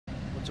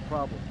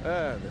problem?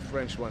 The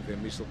French want their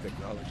missile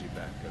technology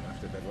back, and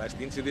after that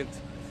last incident,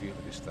 I feel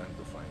it is time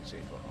to find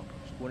safer harbors.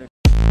 When it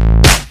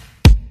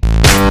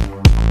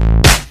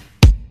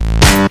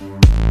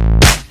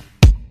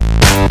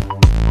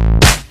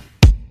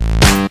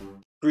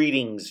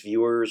Greetings,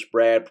 viewers.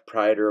 Brad,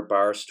 proprietor of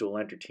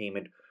Barstool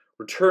Entertainment,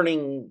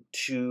 returning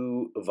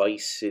to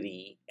Vice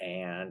City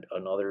and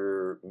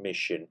another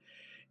mission.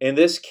 In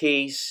this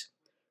case,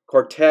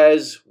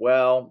 Cortez,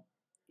 well,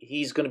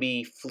 he's going to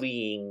be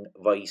fleeing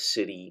Vice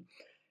City,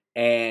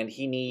 and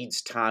he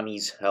needs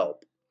Tommy's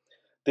help.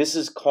 This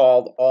is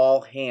called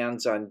All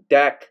Hands on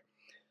Deck,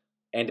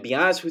 and to be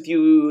honest with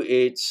you,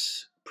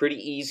 it's a pretty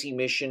easy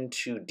mission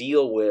to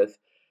deal with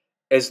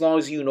as long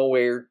as you know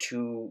where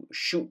to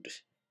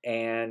shoot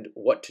and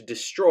what to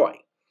destroy.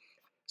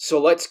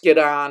 So let's get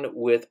on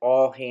with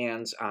All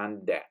Hands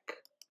on Deck.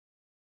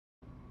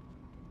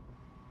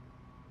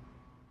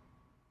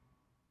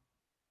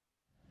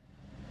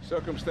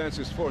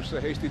 Circumstances force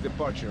a hasty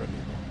departure, amigo.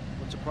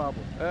 What's the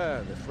problem?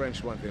 The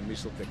French want their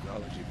missile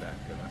technology back,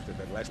 and after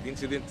that last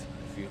incident,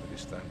 I feel it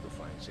is time to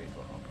find safer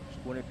harbors.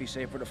 Wouldn't it be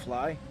safer to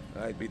fly?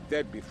 I'd be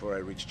dead before I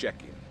reach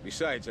check-in.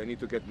 Besides, I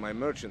need to get my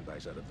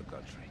merchandise out of the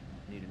country.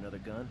 Need another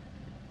gun?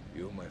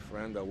 You, my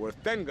friend, are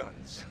worth 10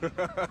 guns.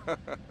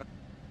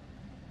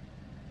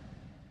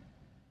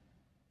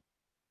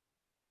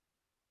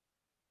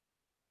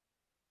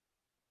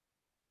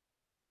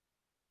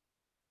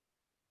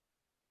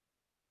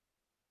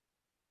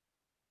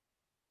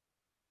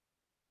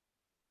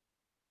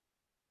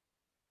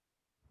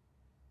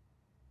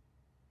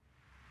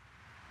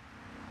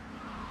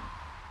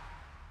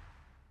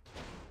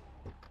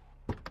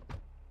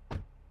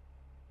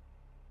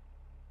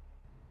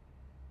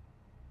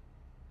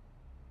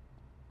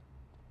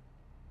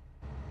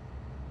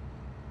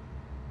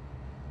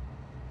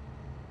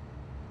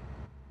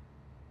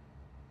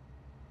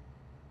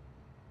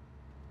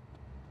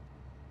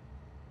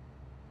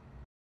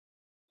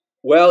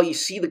 Well, you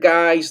see the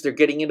guys, they're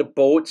getting into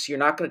boats. You're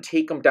not going to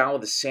take them down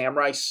with a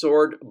samurai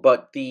sword,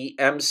 but the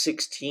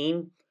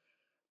M16.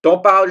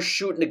 Don't bother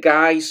shooting the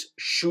guys,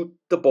 shoot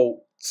the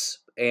boats,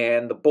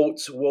 and the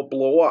boats will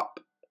blow up.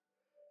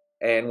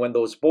 And when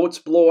those boats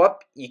blow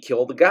up, you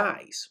kill the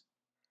guys.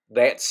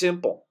 That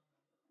simple.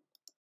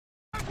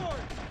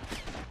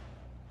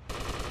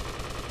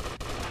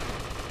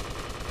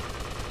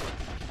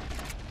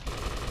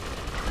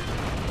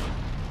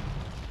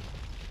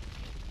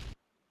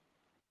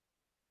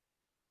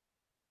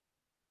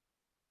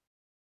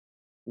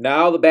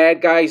 Now the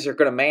bad guys are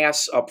going to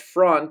mass up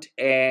front,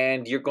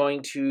 and you're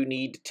going to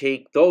need to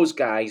take those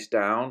guys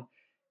down.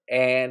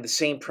 And the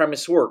same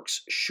premise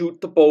works.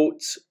 Shoot the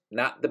boats,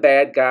 not the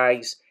bad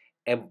guys,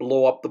 and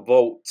blow up the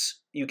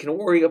boats. You can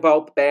worry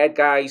about the bad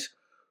guys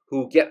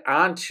who get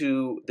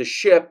onto the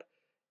ship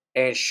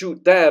and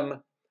shoot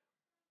them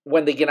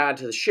when they get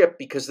onto the ship,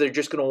 because they're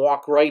just going to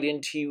walk right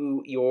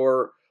into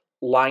your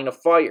line of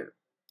fire.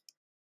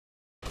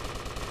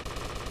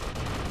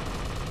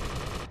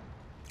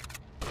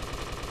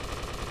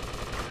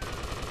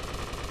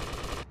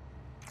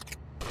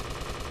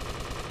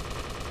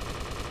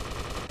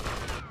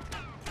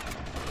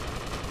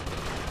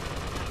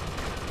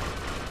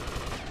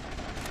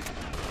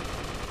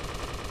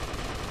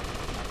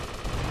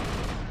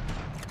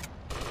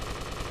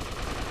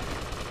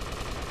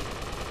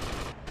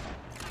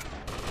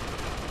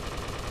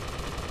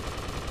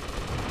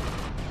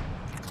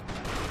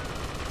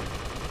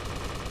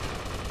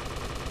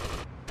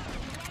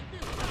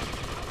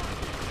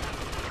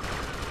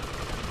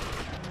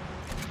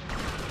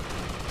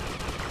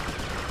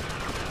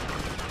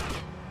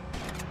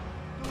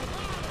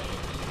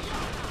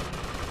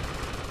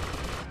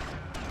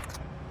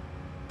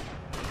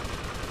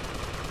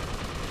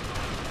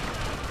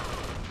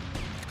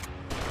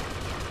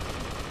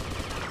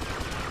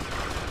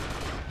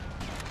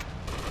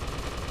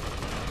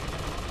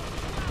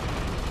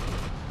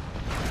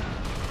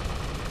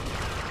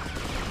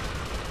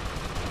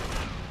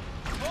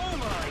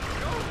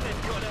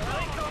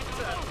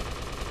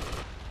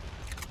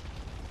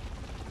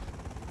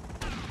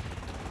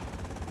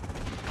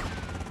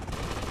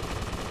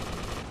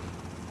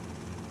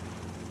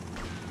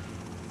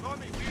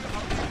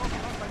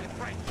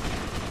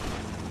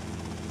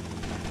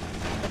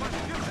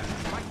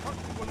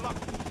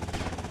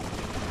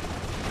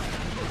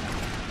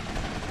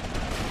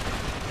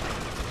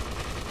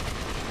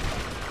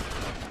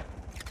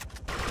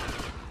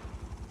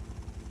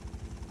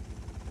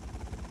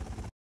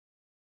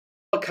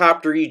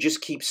 Helicopter, you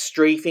just keep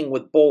strafing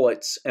with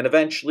bullets, and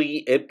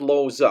eventually it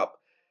blows up.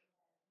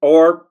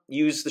 Or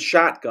use the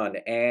shotgun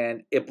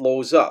and it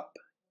blows up.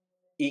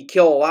 You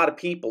kill a lot of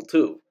people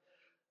too.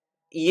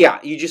 Yeah,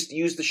 you just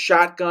use the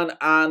shotgun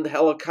on the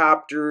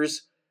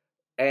helicopters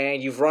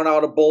and you've run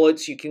out of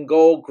bullets. You can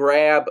go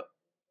grab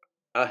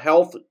a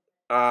health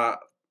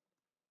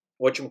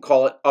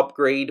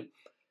upgrade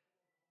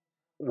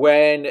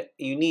when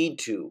you need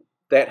to.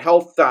 That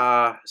health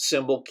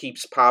symbol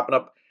keeps popping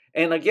up.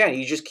 And again,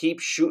 you just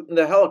keep shooting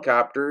the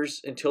helicopters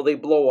until they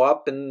blow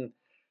up. And,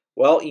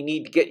 well, you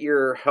need to get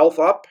your health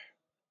up.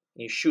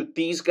 You shoot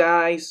these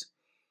guys,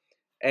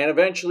 and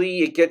eventually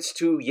it gets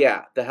to,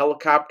 yeah, the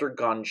helicopter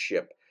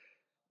gunship.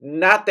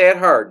 Not that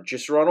hard.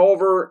 Just run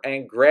over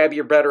and grab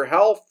your better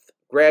health,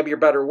 grab your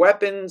better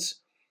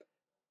weapons,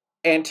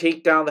 and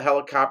take down the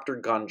helicopter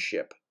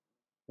gunship.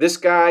 This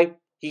guy,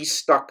 he's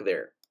stuck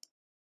there.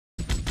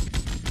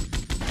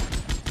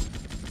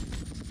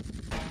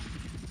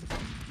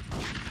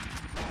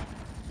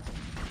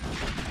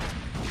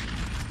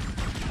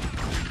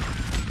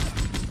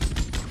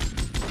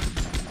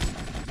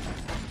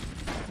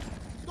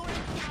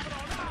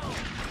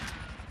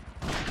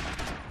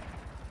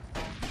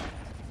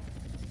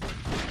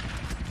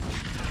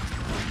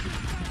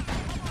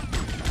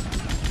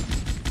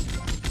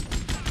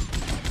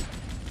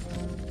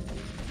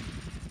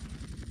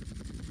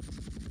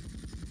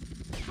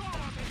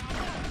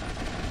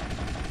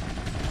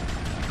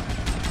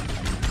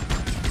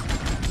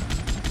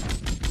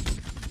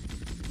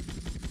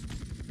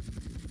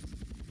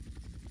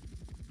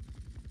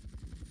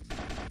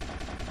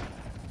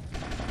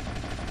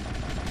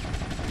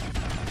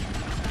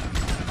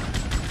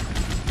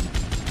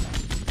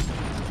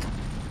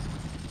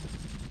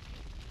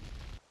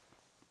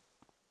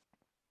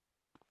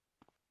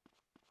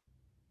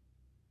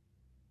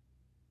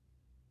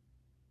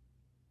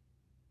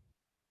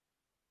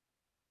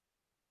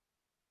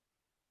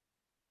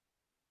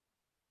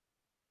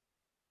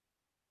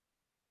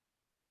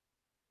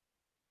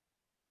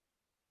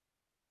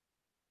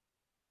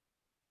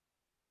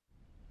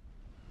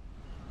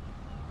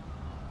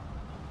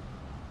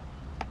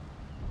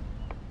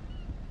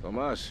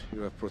 Tomas,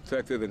 you have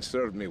protected and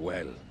served me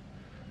well.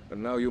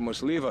 And now you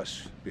must leave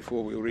us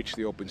before we reach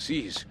the open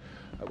seas.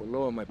 I will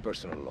lower my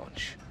personal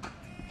launch.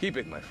 Keep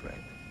it, my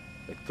friend.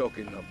 A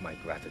token of my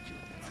gratitude.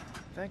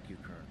 Thank you,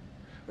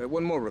 Colonel.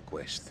 One more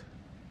request.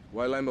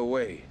 While I'm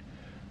away,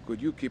 could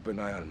you keep an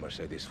eye on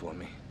Mercedes for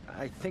me?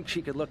 I think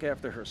she could look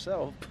after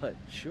herself, but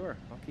sure,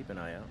 I'll keep an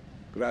eye out.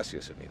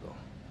 Gracias, amigo.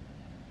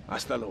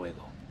 Hasta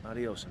luego.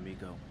 Adios,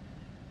 amigo.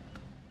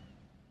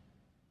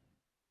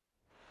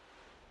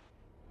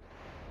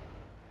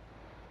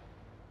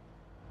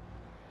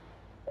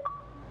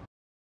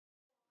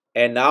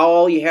 And now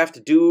all you have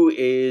to do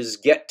is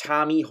get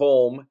Tommy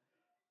home.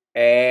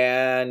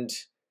 And,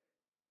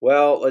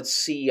 well, let's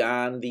see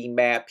on the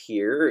map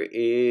here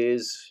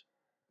is,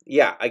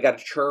 yeah, I got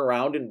to turn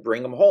around and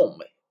bring him home.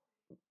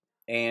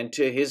 And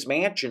to his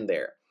mansion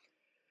there.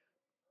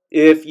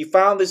 If you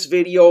found this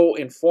video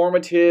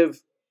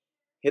informative,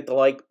 hit the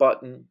like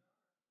button,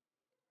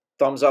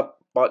 thumbs up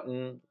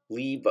button,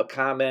 leave a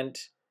comment.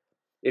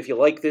 If you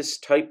like this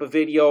type of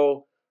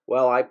video,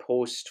 well, I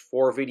post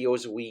 4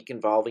 videos a week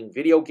involving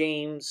video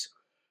games.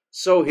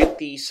 So hit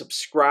the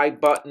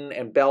subscribe button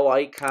and bell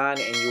icon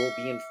and you will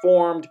be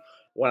informed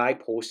when I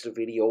post a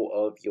video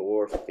of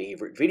your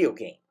favorite video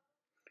game.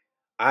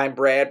 I'm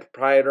Brad,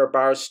 proprietor of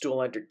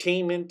Barstool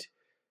Entertainment.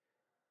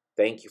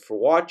 Thank you for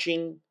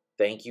watching.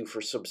 Thank you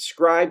for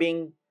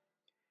subscribing.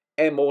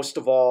 And most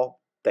of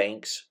all,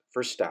 thanks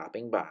for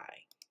stopping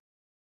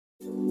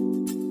by.